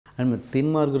And మీరు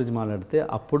తీన్మార్ గురించి మాట్లాడితే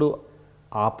అప్పుడు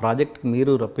ఆ ప్రాజెక్ట్కి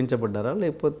మీరు రప్పించబడ్డారా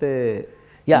లేకపోతే?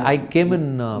 Yeah, I came in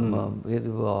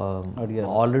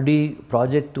already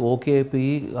project okay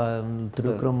అయిపోయి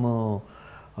త్రివిక్రమ్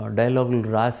డైలాగులు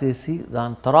రాసేసి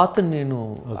దాని తర్వాత నేను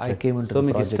ఐ కేమ్ ఇన్. సో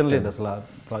మీకు ఇష్టం లేదు అసలు ఆ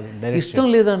ప్రాజెక్ట్? ఇష్టం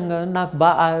లేదని కాదు, నాకు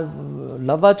బాగా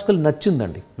లవ్ ఆర్టికల్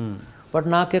నచ్చిందండి. బట్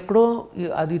నాకెక్కడో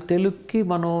అది తెలుగుకి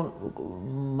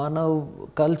మన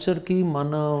కల్చర్కి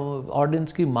మన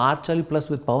ఆడియన్స్కి మార్చాలి. ప్లస్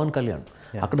విత్ పవన్ కళ్యాణ్,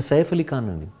 అక్కడ సైఫ్ అలీ ఖాన్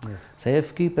అండి.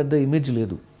 సైఫ్కి పెద్ద ఇమేజ్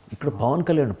లేదు, ఇక్కడ పవన్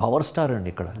కళ్యాణ్ పవర్ స్టార్ అండి.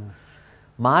 ఇక్కడ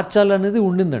మార్చాలనేది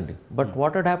ఉండిందండి. But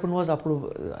what had happen was, అప్పుడు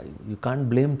you can't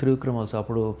blame Trivikram also.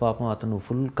 అప్పుడు పాపం అతను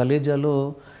ఫుల్ కలేజాలో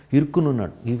ఇరుక్కుని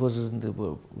ఉన్నాడు. He was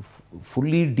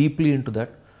fully deeply in to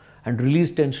that and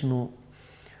release tension.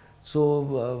 So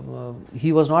he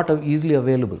was not easily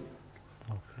available.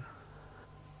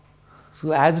 So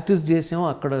as it is చేసాం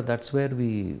అక్కడ. That's where we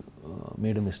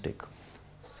made a mistake.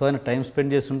 So ఆయన time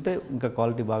spend చేస్తుంటే ఇంకా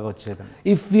quality బాగా వచ్చేది.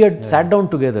 If we had sat down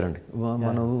together అండి,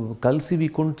 మనం కలిసి we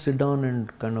కుంట్ SIT down and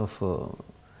kind of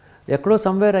ఎక్కడో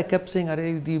సమ్వేర్ ఐ కెప్ట్ సేయింగ్, అరే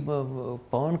ఇది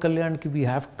పవన్ కళ్యాణ్కి వీ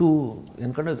హ్యావ్ టు,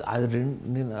 ఎందుకంటే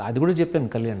నేను అది కూడా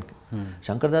చెప్పాను కళ్యాణ్కి.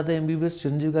 శంకర్ దాదా ఎంబీబీఎస్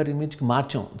చిరంజీవి గారి ఇమేజ్కి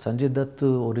మార్చాం. సంజయ్ దత్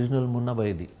ఒరిజినల్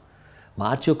మున్నాబాయిది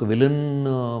మార్చి ఒక విలన్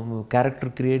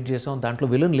క్యారెక్టర్ క్రియేట్ చేసాం. దాంట్లో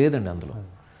విలన్ లేదండి, అందులో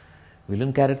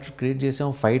విలన్ క్యారెక్టర్ క్రియేట్ చేసాం,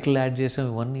 ఫైట్లు యాడ్ చేసాం.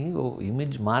 ఇవన్నీ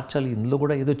ఇమేజ్ మార్చాలి, ఇందులో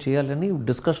కూడా ఏదో చేయాలని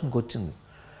డిస్కషన్కి వచ్చింది.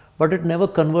 But it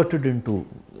never converted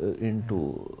into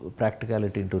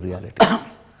practicality, into reality.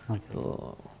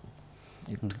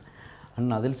 And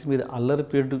నాకు తెలిసి మీరు అల్లరి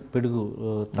పెడుగు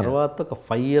తర్వాత ఒక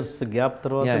 5 years గ్యాప్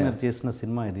తర్వాత మీరు చేసిన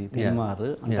సినిమా ఇది తీన్మార్.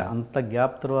 అంటే అంత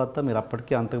గ్యాప్ తర్వాత మీరు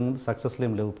అప్పటికే అంతకుముందు సక్సెస్లు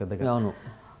ఏం లేవు పెద్దగా. అవును.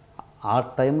 ఆ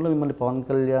టైంలో మిమ్మల్ని పవన్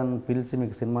కళ్యాణ్ పిలిచి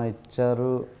మీకు సినిమా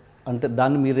ఇచ్చారు అంటే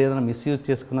దాన్ని మీరు ఏదైనా మిస్యూజ్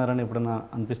చేసుకున్నారని ఎప్పుడైనా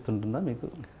అనిపిస్తుంటుందా మీకు?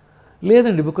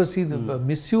 లేదండి, బికాస్ ఈ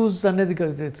మిస్యూజ్ అనేది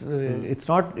it's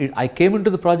not. I came in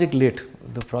to the project late.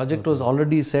 The project was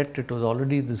already set, it was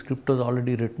already, the script was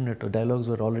already return, it dialogues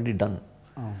were already done.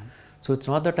 So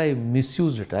it's not that I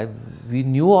misused it. We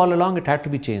knew all along it had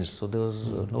to be change. So there was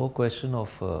no question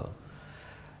of,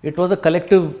 it was a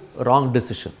collective wrong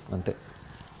decision అంతే.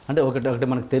 అంటే ఒకటి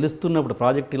మనకు తెలుస్తున్నప్పుడు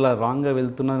project ఇలా రాంగ్గా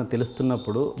వెళ్తున్నదని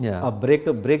తెలుస్తున్నప్పుడు ఆ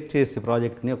break చేసి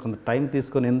ప్రాజెక్ట్ని కొంత టైం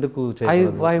తీసుకొని ఎందుకు?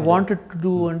 ఐ వాంటెడ్ టు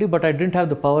డూ అండి, but I didn't have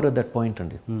the power at that point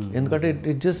అండి. ఎందుకంటే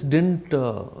it just dent,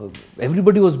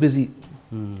 everybody was busy.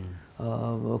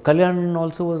 Kalyan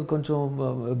also was కొంచెం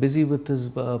busy with his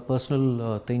personal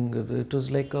thing. It was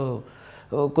like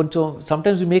కొంచెం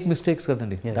సమ్టైమ్స్ యూ మేక్ మిస్టేక్స్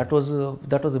కదండి. That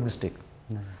was a mistake.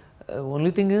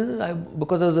 Only thing is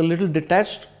because I was a little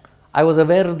detached, I was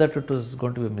aware that it was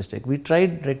going to be a mistake. We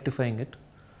tried rectifying it,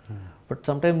 but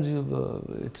sometimes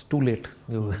it's too late.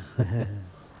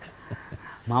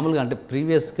 మామూలుగా అంటే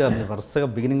ప్రీవియస్గా మీరు వరుసగా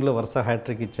బిగినింగ్లో వరుస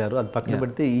hat trick ఇచ్చారు, అది పక్కన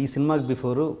పెడితే ఈ సినిమాకి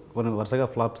బిఫోర్ కొన్ని వరుసగా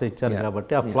ఫ్లాప్స్ ఇచ్చారు.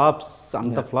 కాబట్టి ఆ ఫ్లాప్స్,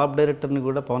 అంత ఫ్లాప్ డైరెక్టర్ని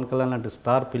కూడా పవన్ కళ్యాణ్ లాంటి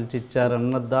స్టార్ పిలిచి ఇచ్చారు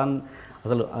అన్న దాన్ని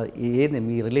అసలు ఏది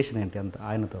మీ రిలేషన్ ఏంటి అంత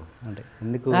ఆయనతో? అంటే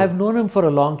ఎందుకు? I have known him for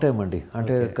a long time అండి.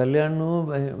 అంటే కళ్యాణ్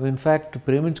ఇన్ఫ్యాక్ట్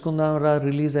ప్రేమించుకుందాంరా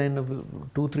రిలీజ్ అయిన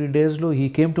 2-3 daysలో he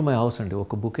came to my house అండి.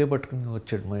 ఒక బుకే పట్టుకుని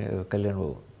వచ్చాడు మై కళ్యాణ్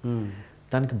బాబు.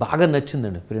 తనకి బాగా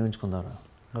నచ్చిందండి ప్రేమించుకుందాంరా.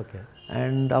 ఓకే.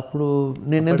 అండ్ అప్పుడు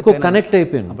నేను ఎందుకో కనెక్ట్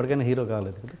అయిపోయాను. అప్పటికైనా హీరో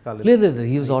కాలేదు? లేదు,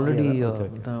 he was already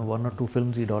 1 or 2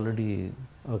 films heed already.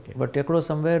 Okay. But ఎక్కడో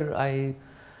somewhere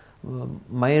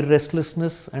my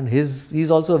restlessness and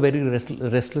he's also very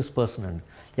restless person అండి.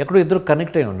 ఎక్కడో ఇద్దరు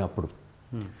కనెక్ట్ అయ్యి ఉండి అప్పుడు.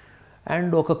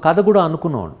 అండ్ ఒక కథ కూడా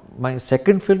అనుకున్నాం. My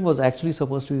second film was actually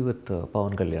suppose to be with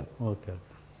Pawan Kalyan. Okay.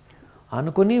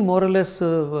 అనుకుని మోరలెస్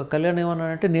కళ్యాణ్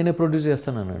ఏమన్నాడంటే నేనే ప్రొడ్యూస్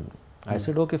చేస్తాను అన్నాడు. I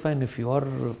said okay fine, if you are,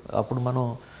 అప్పుడు మనం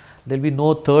there be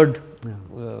no third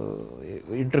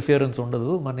interference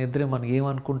ఉండదు, మన ఇద్దరే మనకి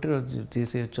ఏమనుకుంటే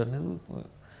చేసేయచ్చు అనేది.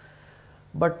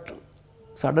 బట్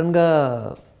సడన్గా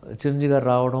చిరంజీవి గారు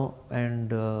రావడం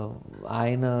అండ్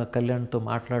ఆయన కళ్యాణ్తో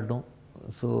మాట్లాడడం.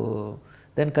 So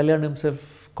then Kalyan himself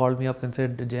called me up and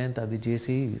said, Jayant అది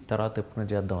చేసి తర్వాత ఎప్పుడైనా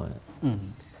చేద్దాం అని.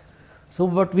 So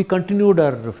but we continued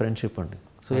hour friendship అండి.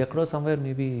 సో ఎక్కడో సమ్వేర్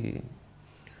మేబీ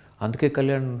అందుకే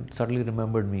కళ్యాణ్ సడన్లీ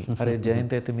రిమెంబర్డ్ మీ, అరే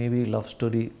జయంత్ అయితే మేబీ లవ్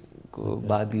స్టోరీ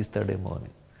బాగా తీస్తాడేమో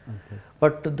అని.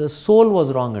 But the soul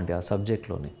was wrong అండి ఆ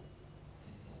సబ్జెక్ట్లోని.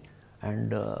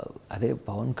 అండ్ అదే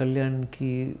పవన్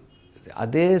కళ్యాణ్కి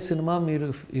అదే సినిమా మీరు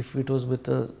if it was with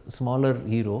smaller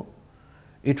hero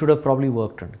it would have probably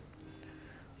worked అండి.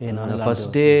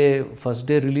 ఫస్ట్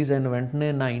డే రిలీజ్ అయిన వెంటనే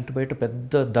నా ఇంటి బయట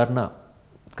పెద్ద ధర్నా,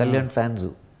 కళ్యాణ్ ఫ్యాన్స్.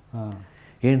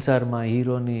 ఏంటి సార్ మా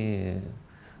హీరోని,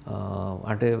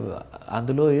 అంటే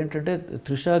అందులో ఏంటంటే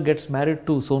Trisha gets married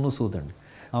to Sonu Sood అండి.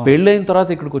 పెళ్ళైన తర్వాత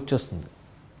ఇక్కడికి వచ్చేస్తుంది,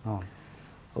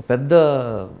 పెద్ద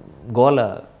గోల.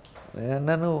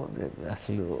 నన్ను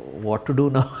అసలు వాట్ టు డూ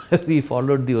నా వీ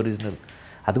ఫాలోడ్ ది ఒరిజినల్.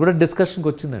 అది కూడా డిస్కషన్కి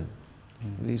వచ్చిందండి.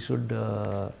 వీ షుడ్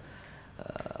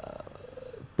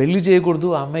పెళ్లి చేయకూడదు,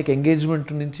 ఆ అమ్మాయికి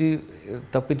ఎంగేజ్మెంట్ నుంచి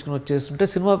తప్పించుకుని వచ్చేస్తుంటే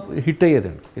cinema hit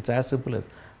అయ్యేదండి. It's as simple as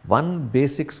one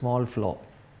basic small ఫ్లా.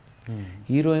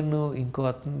 Heroine ఇంకో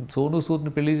అతను సోను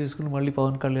సూద్ని పెళ్లి చేసుకుని మళ్ళీ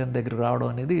పవన్ కళ్యాణ్ దగ్గర రావడం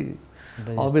అనేది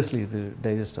ఆబ్వియస్లీ ఇది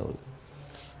డైజెస్ట్ అవ్వదు.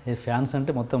 ఫ్యాన్స్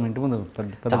అంటే మొత్తం ఇంటి ముందు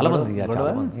చాలామంది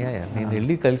నేను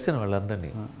వెళ్ళి కలిసాను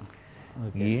వాళ్ళందరినీ.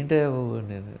 ఏంటో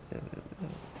నేను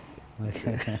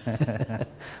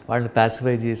వాళ్ళని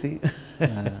ప్యాసిఫై చేసి.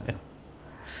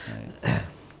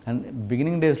 అండ్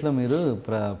బిగినింగ్ డేస్లో మీరు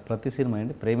ప్రతి సినిమా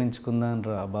ఏంటి ప్రేమించుకుందాం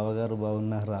రా, బావగారు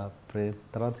బాగున్నారా,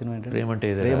 తర్వాత సినిమా ఏంటి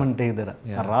ప్రేమంటే ఇద్దరా,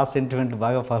 రా సెంటిమెంట్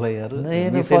బాగా ఫాలో అయ్యారు.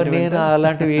 నేను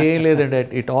అలాంటివి ఏం లేదండి.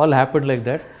 It all happened like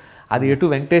that. అది ఎటు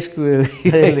వెంకటేష్కి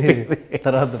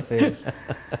తర్వాత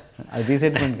అది మీ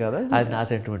సెంటిమెంట్ కదా, అది నా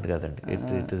సెంటిమెంట్ కాదండి.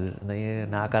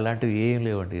 నాకు అలాంటివి ఏం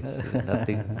లేవండి. It's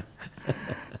nothing.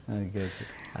 ఓకే ఓకే,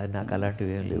 అది నాకు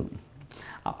అలాంటివి ఏం లేవు.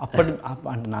 అప్పటి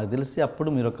అంటే నాకు తెలిసి అప్పుడు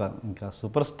మీరు ఒక ఇంకా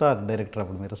సూపర్ స్టార్ డైరెక్టర్,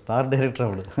 అప్పుడు మీరు స్టార్ డైరెక్టర్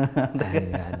అప్పుడు.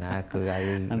 నాకు I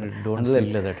don't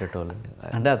feel that at all.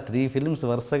 అంటే ఆ 3 ఫిల్మ్స్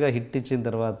వరుసగా హిట్ ఇచ్చిన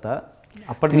తర్వాత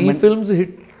అప్పటి 3 ఫిల్మ్స్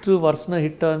హిట్ వరుసన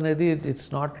హిట్ అనేది ఇట్స్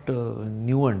నాట్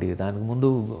న్యూ అండి. దానికి ముందు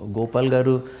గోపాల్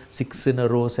గారు 6 in a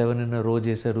row 7 in a row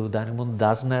చేశారు. దానికి ముందు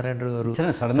దాసనారాయణ గారు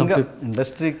సడన్గా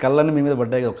ఇండస్ట్రీ కళ్ళని మీ మీద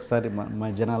పడ్డాయి ఒకసారి మా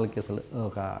జనాలకి. అసలు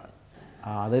ఒక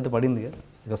అదైతే పడింది కదా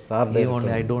ఒక స్టార్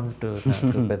డైరెక్టర్. ఐ డోంట్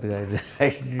పెద్దగా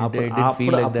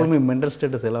అప్పుడు మీ మెంటల్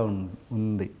స్టేటస్ ఎలా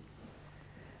ఉంది?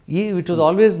 ఇట్ వాజ్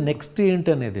ఆల్వేస్ నెక్స్ట్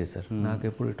ఏంటి అనేది సార్. నాకు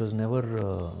ఎప్పుడు ఇట్ వాజ్ నెవర్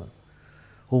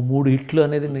 3 హిట్లు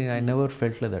అనేది I never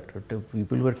felt like that.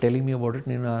 People were telling me about it.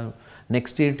 నేను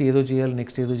నెక్స్ట్ ఏంటి ఏదో చేయాలి,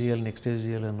 నెక్స్ట్ ఏదో చేయాలి, నెక్స్ట్ ఏదో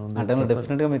చేయాలని ఉంది. అంటే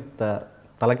డెఫినెట్గా మీకు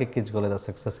తలకెక్కించుకోలేదు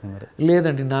సక్సెస్ మరి?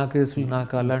 లేదండి,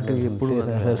 నాకు అలాంటివి ఎప్పుడు.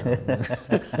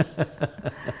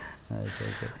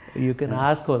 You can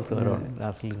ask also around.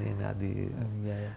 అసలు నేను అది